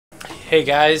Hey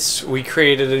guys, we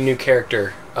created a new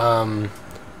character.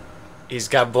 He's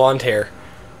got blonde hair,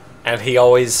 and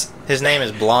his name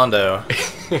is Blondo,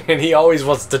 and he always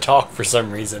wants to talk for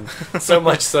some reason. So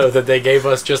much so that they gave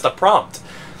us just a prompt.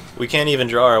 We can't even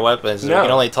draw our weapons. No. We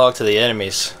can only talk to the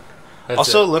enemies. That's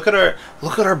also, it. look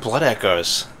at our blood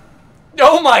echoes.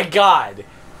 Oh my god!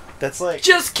 That's like...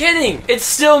 Just kidding! It's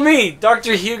still me,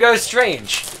 Dr. Hugo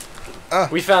Strange.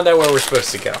 We found out where we're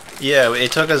supposed to go. Yeah,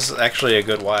 it took us actually a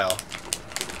good while.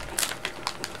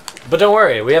 But don't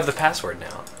worry, we have the password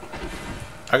now.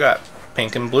 I got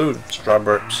pink and blue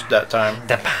strawberries that time.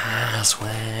 The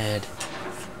password.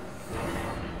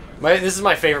 This is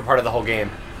my favorite part of the whole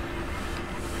game.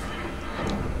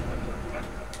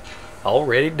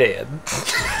 Already dead.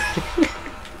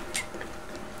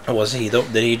 Was he though?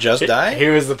 Did he just die? He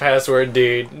was the password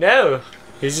dude. No,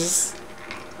 he's just...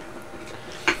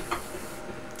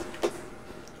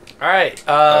 Alright,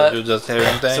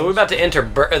 so we're about to enter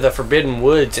the Forbidden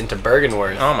Woods into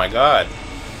Bergenworth. Oh my god.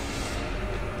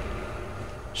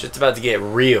 Shit's about to get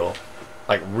real.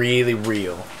 Like, really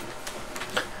real.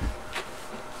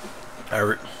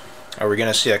 Are we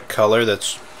gonna see a color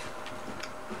that's...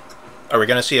 Are we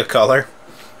gonna see a color?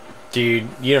 Dude,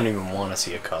 you don't even want to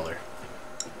see a color.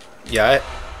 Yeah,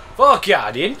 Fuck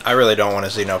yeah, dude. I really don't want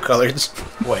to see no colors.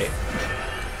 Wait.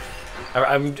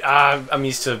 I'm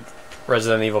used to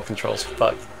Resident Evil controls.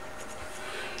 Fuck.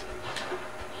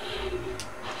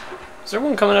 Is there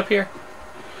one coming up here?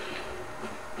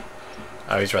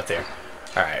 Oh, he's right there.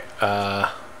 Alright,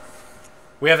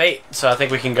 we have 8, so I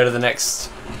think we can go to the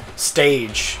next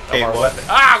stage of our weapon.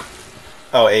 Ah!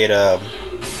 Oh, 8,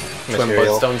 Twin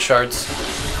bloodstone shards.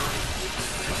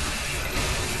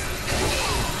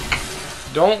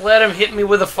 Don't let him hit me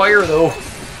with a fire, though.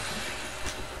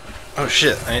 Oh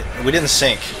shit, we didn't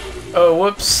sync. Oh,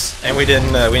 whoops. And we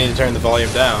didn't, we need to turn the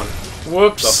volume down.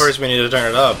 Whoops. So first we need to turn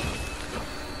it up.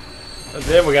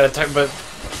 Then we gotta turn, but...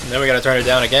 Then we gotta turn it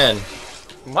down again.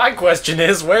 My question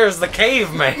is, where's the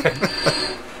caveman?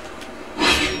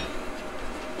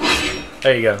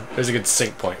 There you go. There's a good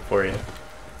sync point for you.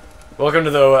 Welcome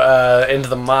to the, into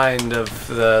the mind of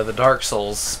the Dark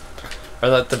Souls. Or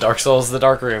the Dark Souls, the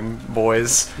Dark Room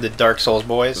boys. The Dark Souls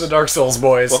boys? The Dark Souls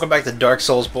boys. Welcome back to Dark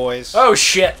Souls boys. Oh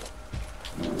shit!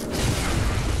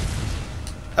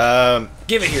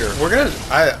 Give it here. We're gonna...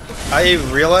 I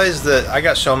realized that I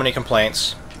got so many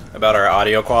complaints about our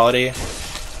audio quality.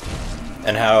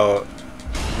 And how...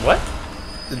 What?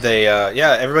 They,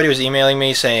 yeah, everybody was emailing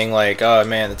me saying like, oh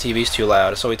man, the TV's too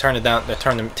loud. So we turned it down,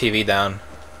 turned the TV down.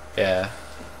 Yeah.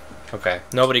 Okay.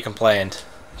 Nobody complained.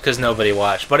 Because nobody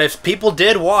watched. But if people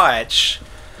did watch,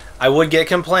 I would get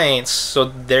complaints. So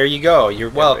there you go. You're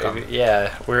welcome.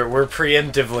 Yeah, we're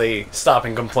preemptively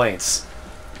stopping complaints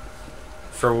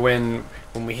for when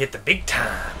we hit the big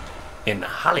time in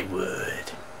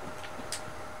Hollywood.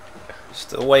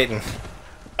 Still waiting.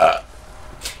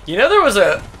 You know, there was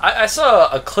I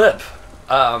saw a clip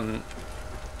from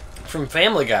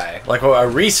Family Guy, like a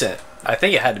recent. I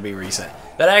think it had to be recent.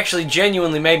 That actually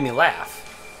genuinely made me laugh.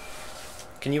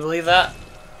 Can you believe that?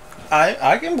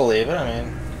 I can believe it. I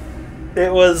mean,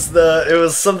 it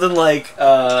was something like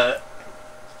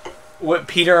what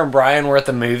Peter and Brian were at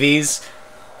the movies,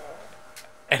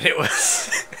 and it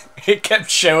was it kept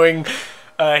showing.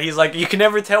 He's like, you can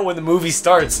never tell when the movie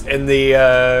starts, and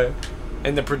the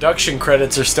production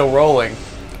credits are still rolling,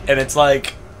 and it's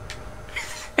like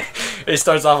it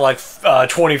starts off like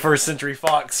 21st Century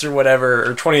Fox or whatever,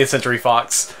 or 20th Century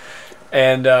Fox,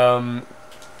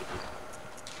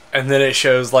 and then it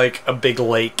shows, like, a big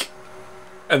lake.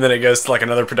 And then it goes to, like,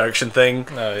 another production thing.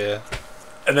 Oh, yeah.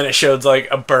 And then it shows, like,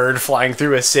 a bird flying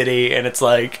through a city, and it's,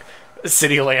 like,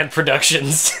 Cityland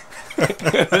Productions.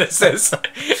 And then it says,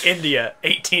 India,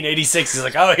 1886. He's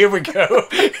like, oh, here we go.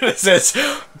 And it says,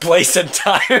 Place and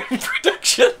Time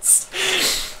Productions.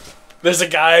 There's a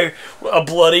guy, a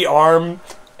bloody arm,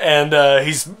 and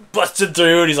he's busted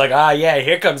through, and he's like, ah, yeah,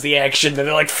 here comes the action. Then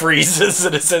it, like, freezes,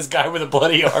 and it says Guy with a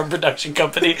Bloody Arm Production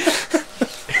Company. Like,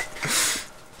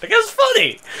 it was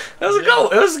funny.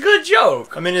 It was a good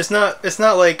joke. I mean, it's not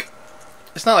like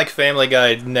Family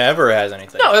Guy never has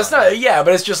anything. No, it's not. Yeah,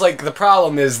 but it's just like the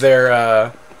problem is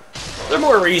they're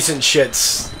more recent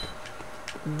shits.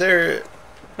 They're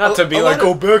not to be like,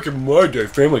 oh, back in my day,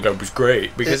 Family Guy was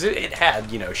great, because it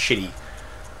had, you know, shitty.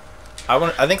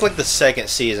 I think like the second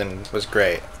season was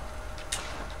great.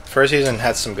 First season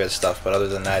had some good stuff, but other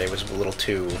than that, it was a little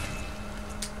too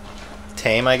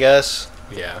tame, I guess.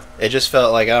 Yeah. It just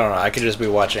felt like, I don't know, I could just be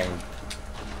watching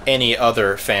any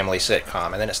other family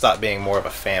sitcom, and then it stopped being more of a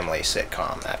family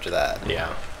sitcom after that.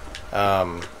 Yeah.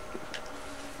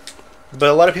 But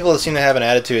a lot of people seem to have an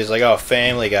attitude. It's like, oh,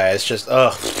 Family Guy. It's just,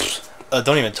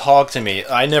 don't even talk to me.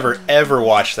 I never ever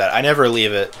watch that. I never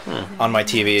leave it on my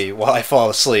TV while I fall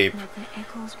asleep.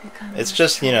 It's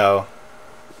just, you know,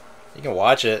 you can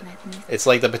watch it. It's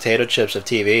like the potato chips of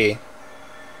TV.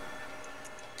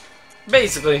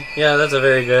 Basically, yeah, that's a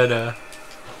very good.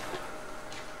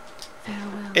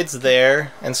 It's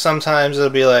there, and sometimes it'll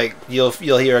be like you'll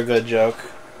hear a good joke.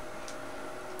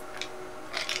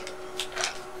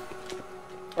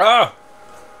 Oh,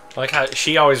 like how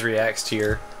she always reacts to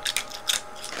your.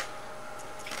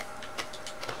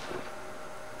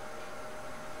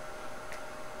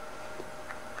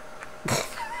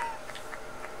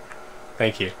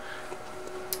 Thank you.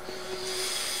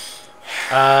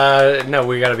 No,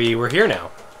 we're here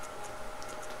now.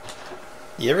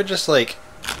 You ever just like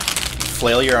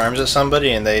flail your arms at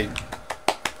somebody and they...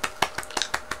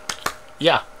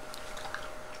 Yeah.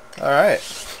 Alright.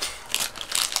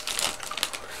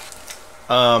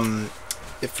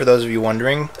 For those of you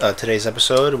wondering, today's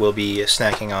episode will be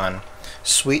snacking on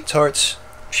Sweet Tarts.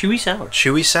 Chewy sours.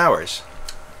 Chewy Sours.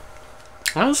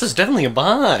 Oh, this is definitely a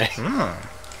buy.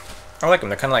 I like them.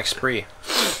 They're kind of like Spree.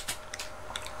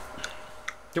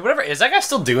 Dude, whatever. Is that guy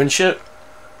still doing shit?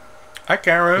 I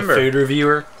can't remember. The food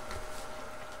reviewer.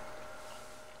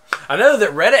 I know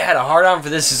that Reddit had a hard on for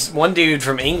this one dude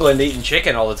from England eating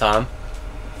chicken all the time.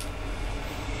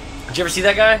 Did you ever see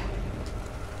that guy?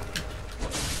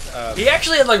 He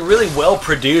actually had like really well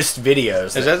produced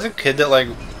videos. Is that the kid that like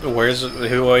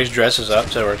who always dresses up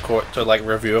to record to like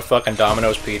review a fucking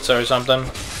Domino's pizza or something?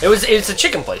 It's a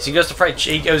chicken place. He goes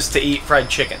to eat fried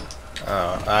chicken.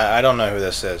 Oh, I don't know who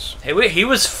this is.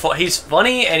 He's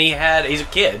funny and he's a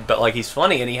kid, but like he's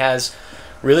funny and he has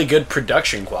really good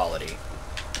production quality.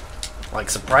 Like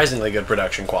surprisingly good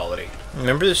production quality.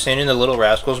 Remember the scene in the Little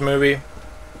Rascals movie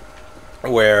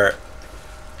where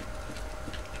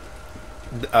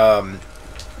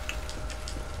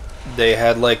they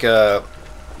had like an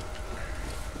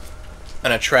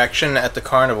attraction at the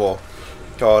carnival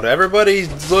called "Everybody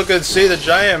Look and See the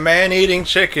Giant Man Eating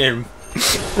Chicken."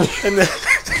 And then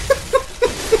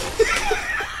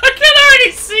I can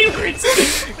already see where it's.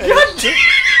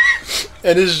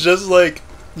 And it's just like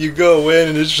you go in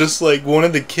and it's just like one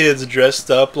of the kids dressed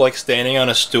up like standing on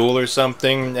a stool or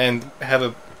something and have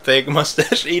a fake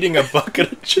mustache eating a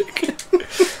bucket of chicken.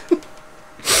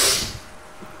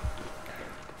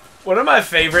 One of my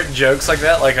favorite jokes like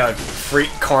that, like a freak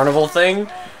carnival thing,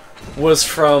 was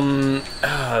from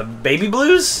Baby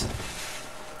Blues.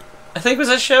 I think was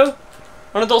that show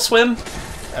on Adult Swim.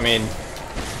 I mean,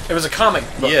 it was a comic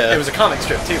book. Yeah. It was a comic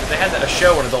strip too, but they had a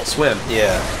show on Adult Swim.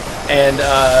 Yeah. And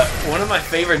one of my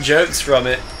favorite jokes from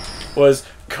it was,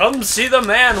 "Come see the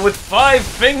man with 5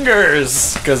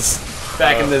 fingers," because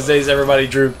back in those days everybody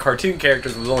drew cartoon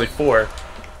characters with only 4.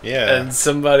 Yeah. And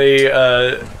somebody,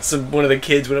 one of the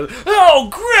kids went, "Oh,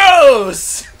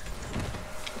 gross!"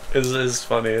 It was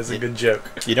funny. It was a good joke.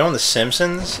 You know, in The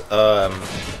Simpsons, the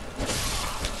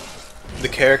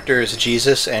characters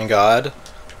Jesus and God,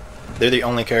 they're the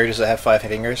only characters that have 5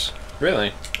 fingers.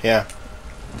 Really? Yeah.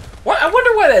 What? I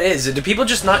wonder why that is. Do people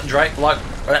just not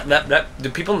do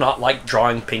people not like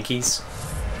drawing pinkies?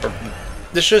 Or...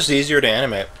 It's just easier to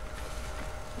animate.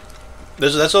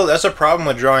 That's a problem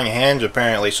with drawing hands,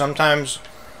 apparently. Sometimes,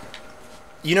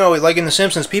 you know, like in The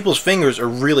Simpsons, people's fingers are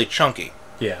really chunky.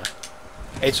 Yeah.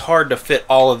 It's hard to fit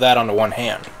all of that onto one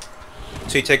hand.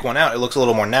 So you take one out, it looks a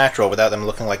little more natural without them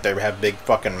looking like they have big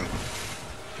fucking...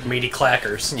 meaty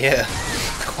clackers. Yeah.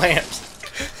 Clamps.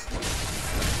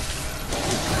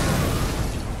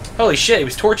 Holy shit, he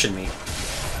was torching me.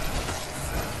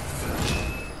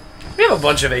 We have a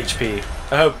bunch of HP.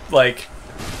 I hope, like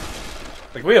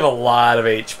we have a lot of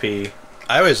HP.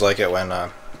 I always like it when,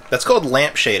 that's called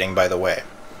lamp shading, by the way.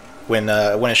 When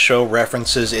a show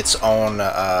references its own,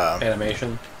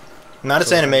 Animation? Not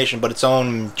its animation, but its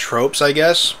own tropes, I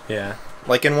guess. Yeah.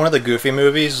 Like in one of the Goofy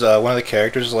movies, one of the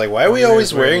characters is like, "Why are we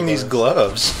always wearing these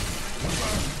gloves?"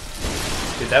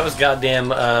 Dude, that was goddamn,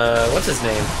 what's his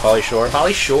name? Pauly Shore.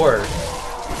 Pauly Shore.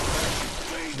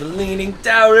 The Leaning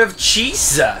Tower of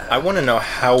Cheese. I want to know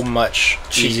how much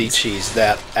cheesy Cheese. cheese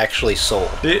that actually sold.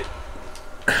 It,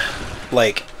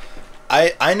 Like,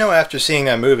 I know after seeing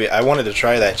that movie, I wanted to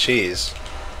try that cheese.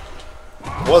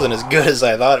 It wasn't as good as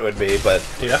I thought it would be, but...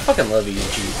 Dude, I fucking love eating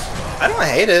cheese. I don't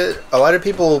hate it. A lot of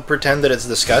people pretend that it's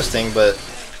disgusting, but...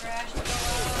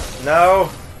 No.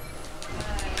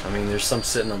 I mean, there's some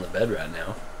sitting on the bed right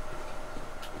now.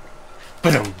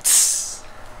 Ba-dum, tss.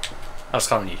 I was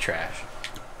calling you trash.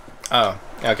 Oh,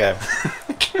 okay.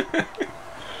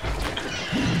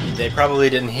 They probably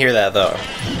didn't hear that though.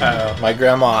 My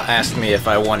grandma asked me if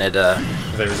I wanted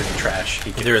If there was any trash.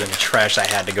 if there was any trash. I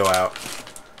had to go out.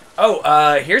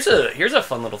 Oh, here's a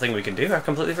fun little thing we can do. I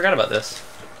completely forgot about this.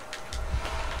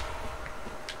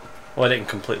 Well, I didn't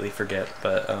completely forget,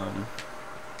 but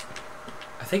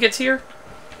I think it's here.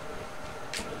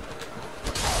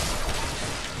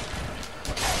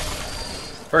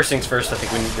 First things first, I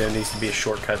think there needs to be a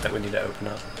shortcut that we need to open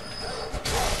up.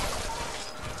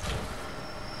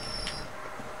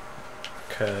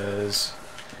 Because,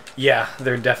 yeah,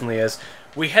 there definitely is.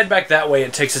 We head back that way,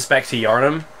 it takes us back to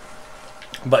Yharnam,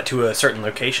 but to a certain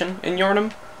location in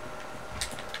Yharnam.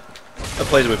 The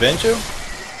place we've been to?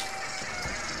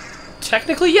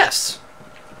 Technically, yes.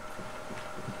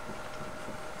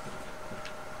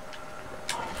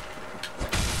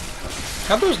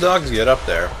 How'd those dogs get up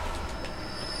there?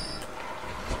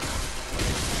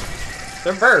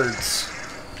 They're birds.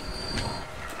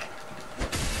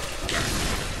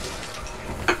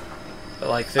 But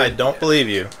like I don't believe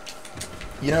you.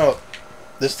 You know,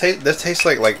 this tastes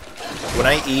like when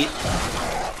I eat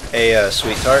a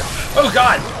sweet tart. Oh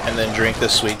God! And then drink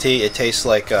this sweet tea. It tastes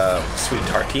like Sweet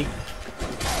tart tea.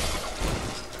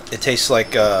 it tastes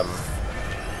like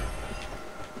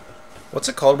what's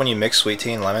it called when you mix sweet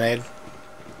tea and lemonade?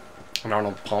 An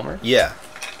Arnold Palmer. Yeah,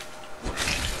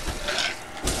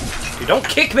 You don't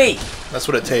kick me! that's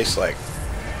what it tastes like.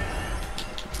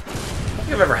 I don't think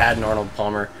I've ever had an Arnold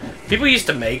Palmer. People used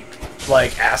to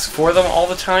ask for them all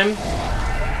the time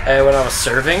when I was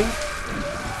serving.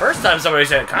 First time somebody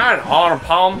said, "Can I have an Arnold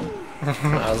Palmer?"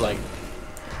 And I was like,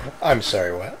 I'm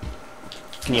sorry, what?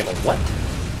 "Can you have a what,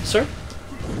 sir?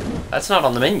 That's not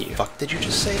on the menu." Fuck did you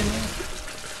just say to me?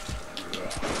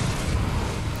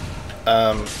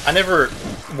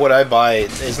 What I buy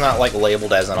is not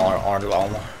labeled as an Arnold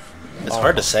Palmer. It's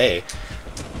hard to say.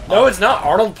 No, it's not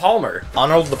Arnold Palmer.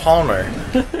 Arnold the Palmer.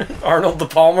 Arnold the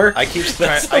Palmer. I keep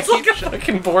That sounds like a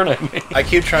fucking porn name. I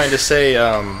keep trying to say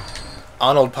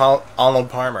Arnold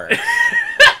Palmer.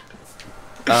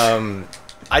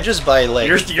 I just buy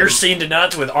You're seen to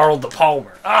nuts with Arnold the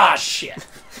Palmer. Ah, shit.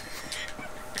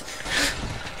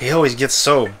 He always gets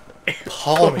so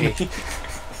palmy.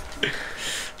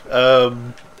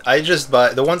 I just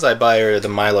buy the ones I buy are the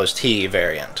Milo's tea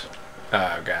variant.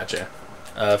 Oh, gotcha.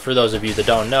 For those of you that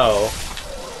don't know,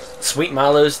 Sweet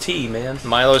Milo's tea, man.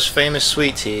 Milo's famous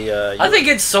sweet tea. I think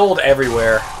it's sold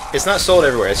everywhere. It's not sold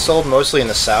everywhere. It's sold mostly in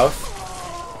the South,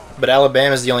 but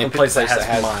Alabama is the only place that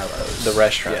has Milo's. the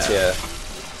restaurants. Yeah.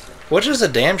 Which is a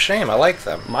damn shame. I like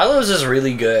them. Milo's is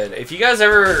really good. If you guys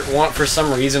ever for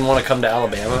some reason, want to come to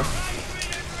Alabama,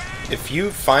 If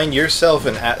you find yourself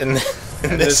in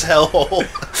this hellhole,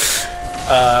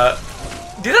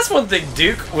 dude, that's one thing.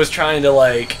 Duke was trying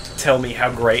to tell me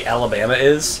how great Alabama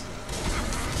is.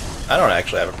 I don't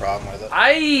actually have a problem with it.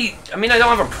 I mean, I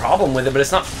don't have a problem with it, but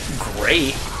it's not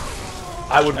great.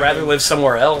 I would rather live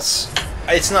somewhere else.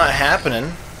 It's not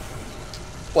happening.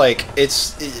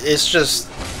 It's just.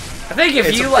 I think if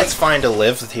it's fine to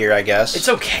live here, I guess. It's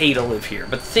okay to live here,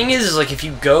 but the thing is if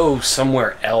you go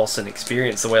somewhere else and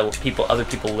experience the way other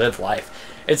people live life,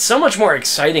 it's so much more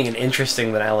exciting and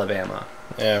interesting than Alabama.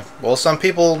 Yeah. Well, some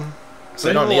people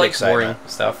they don't need excitement. Boring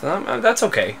stuff. That's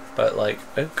okay, but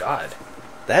oh God,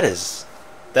 that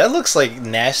looks like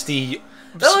nasty.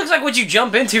 That looks like what you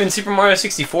jump into in Super Mario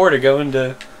 64 to go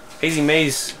into Hazy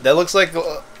Maze. That looks like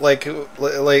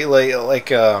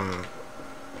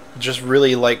just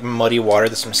really muddy water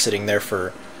that's been sitting there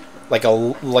for a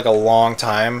long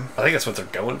time. I think that's what they're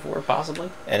going for, possibly.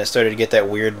 And it started to get that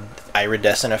weird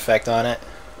iridescent effect on it.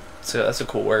 So that's a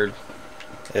cool word.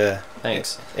 Yeah.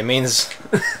 Thanks. It means.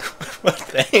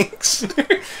 Thanks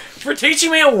for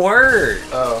teaching me a word.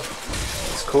 Oh,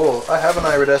 it's cool. I have an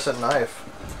iridescent knife,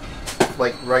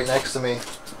 right next to me.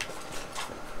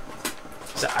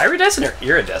 Is it iridescent or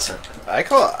iridescent? I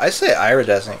say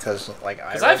iridescent because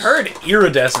Because I've heard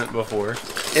iridescent before.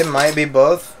 It might be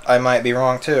both. I might be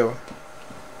wrong too.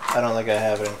 I don't think I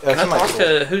have it. Can I talk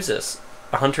to who's this?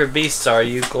 A hunter of beasts are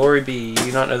you? Glory be, you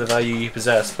do not know the value you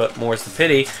possess, but more's the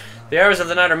pity. The hours of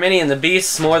the night are many, and the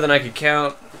beasts more than I could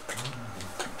count.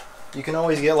 You can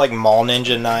always get mall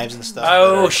ninja knives and stuff.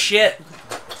 Oh shit!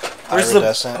 Where's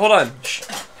iridescent. Hold on.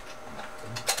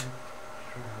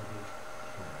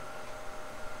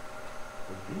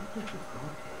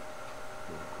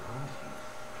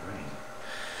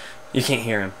 You can't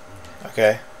hear him.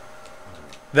 Okay.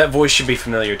 That voice should be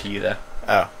familiar to you, though.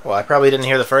 Oh, well, I probably didn't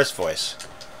hear the first voice.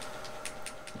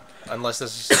 Unless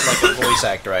this is a voice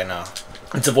actor I know.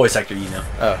 It's a voice actor you know.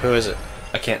 Oh, who is it?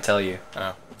 I can't tell you.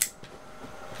 Oh.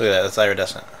 Look at that, that's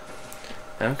iridescent.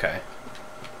 Okay.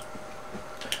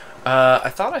 I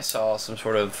thought I saw some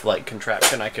sort of, like,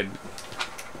 contraption I could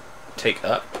take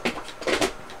up.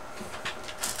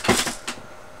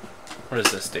 What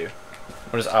does this do?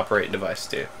 What does operate device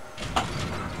do?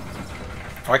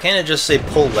 Why can't it just say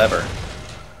pull lever?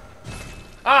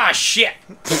 Ah, shit!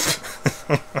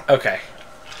 Okay.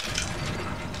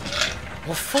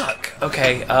 Well, fuck.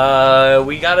 Okay,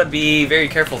 we gotta be very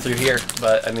careful through here,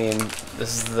 but, I mean,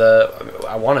 this is the...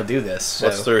 I want to do this, so...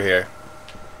 What's through here?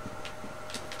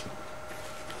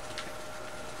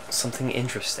 Something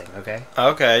interesting, okay?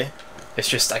 Okay. It's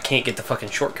just, I can't get the fucking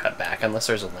shortcut back unless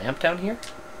there's a lamp down here.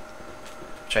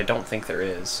 Which I don't think there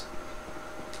is.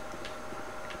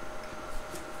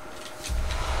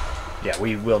 Yeah,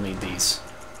 we will need these.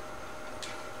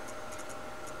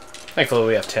 Thankfully,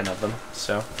 we have 10 of them,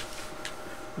 so...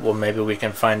 Well, maybe we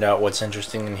can find out what's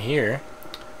interesting in here.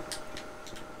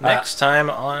 Next time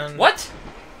on... What?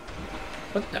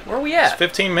 Where are we at? It's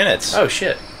 15 minutes. Oh,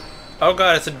 shit. Oh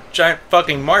god, it's a giant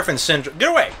fucking Marfan syndrome. Get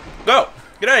away! Go!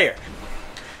 Get out of here!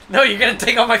 No, you're gonna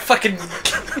take all my fucking...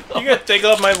 You're gonna take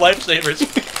off my lifesavers.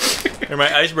 They're my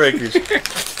icebreakers.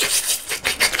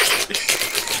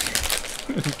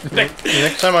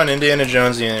 Next time on Indiana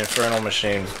Jones and the Infernal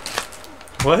Machine.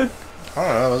 What?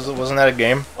 I don't know, wasn't that a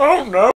game? Oh, no.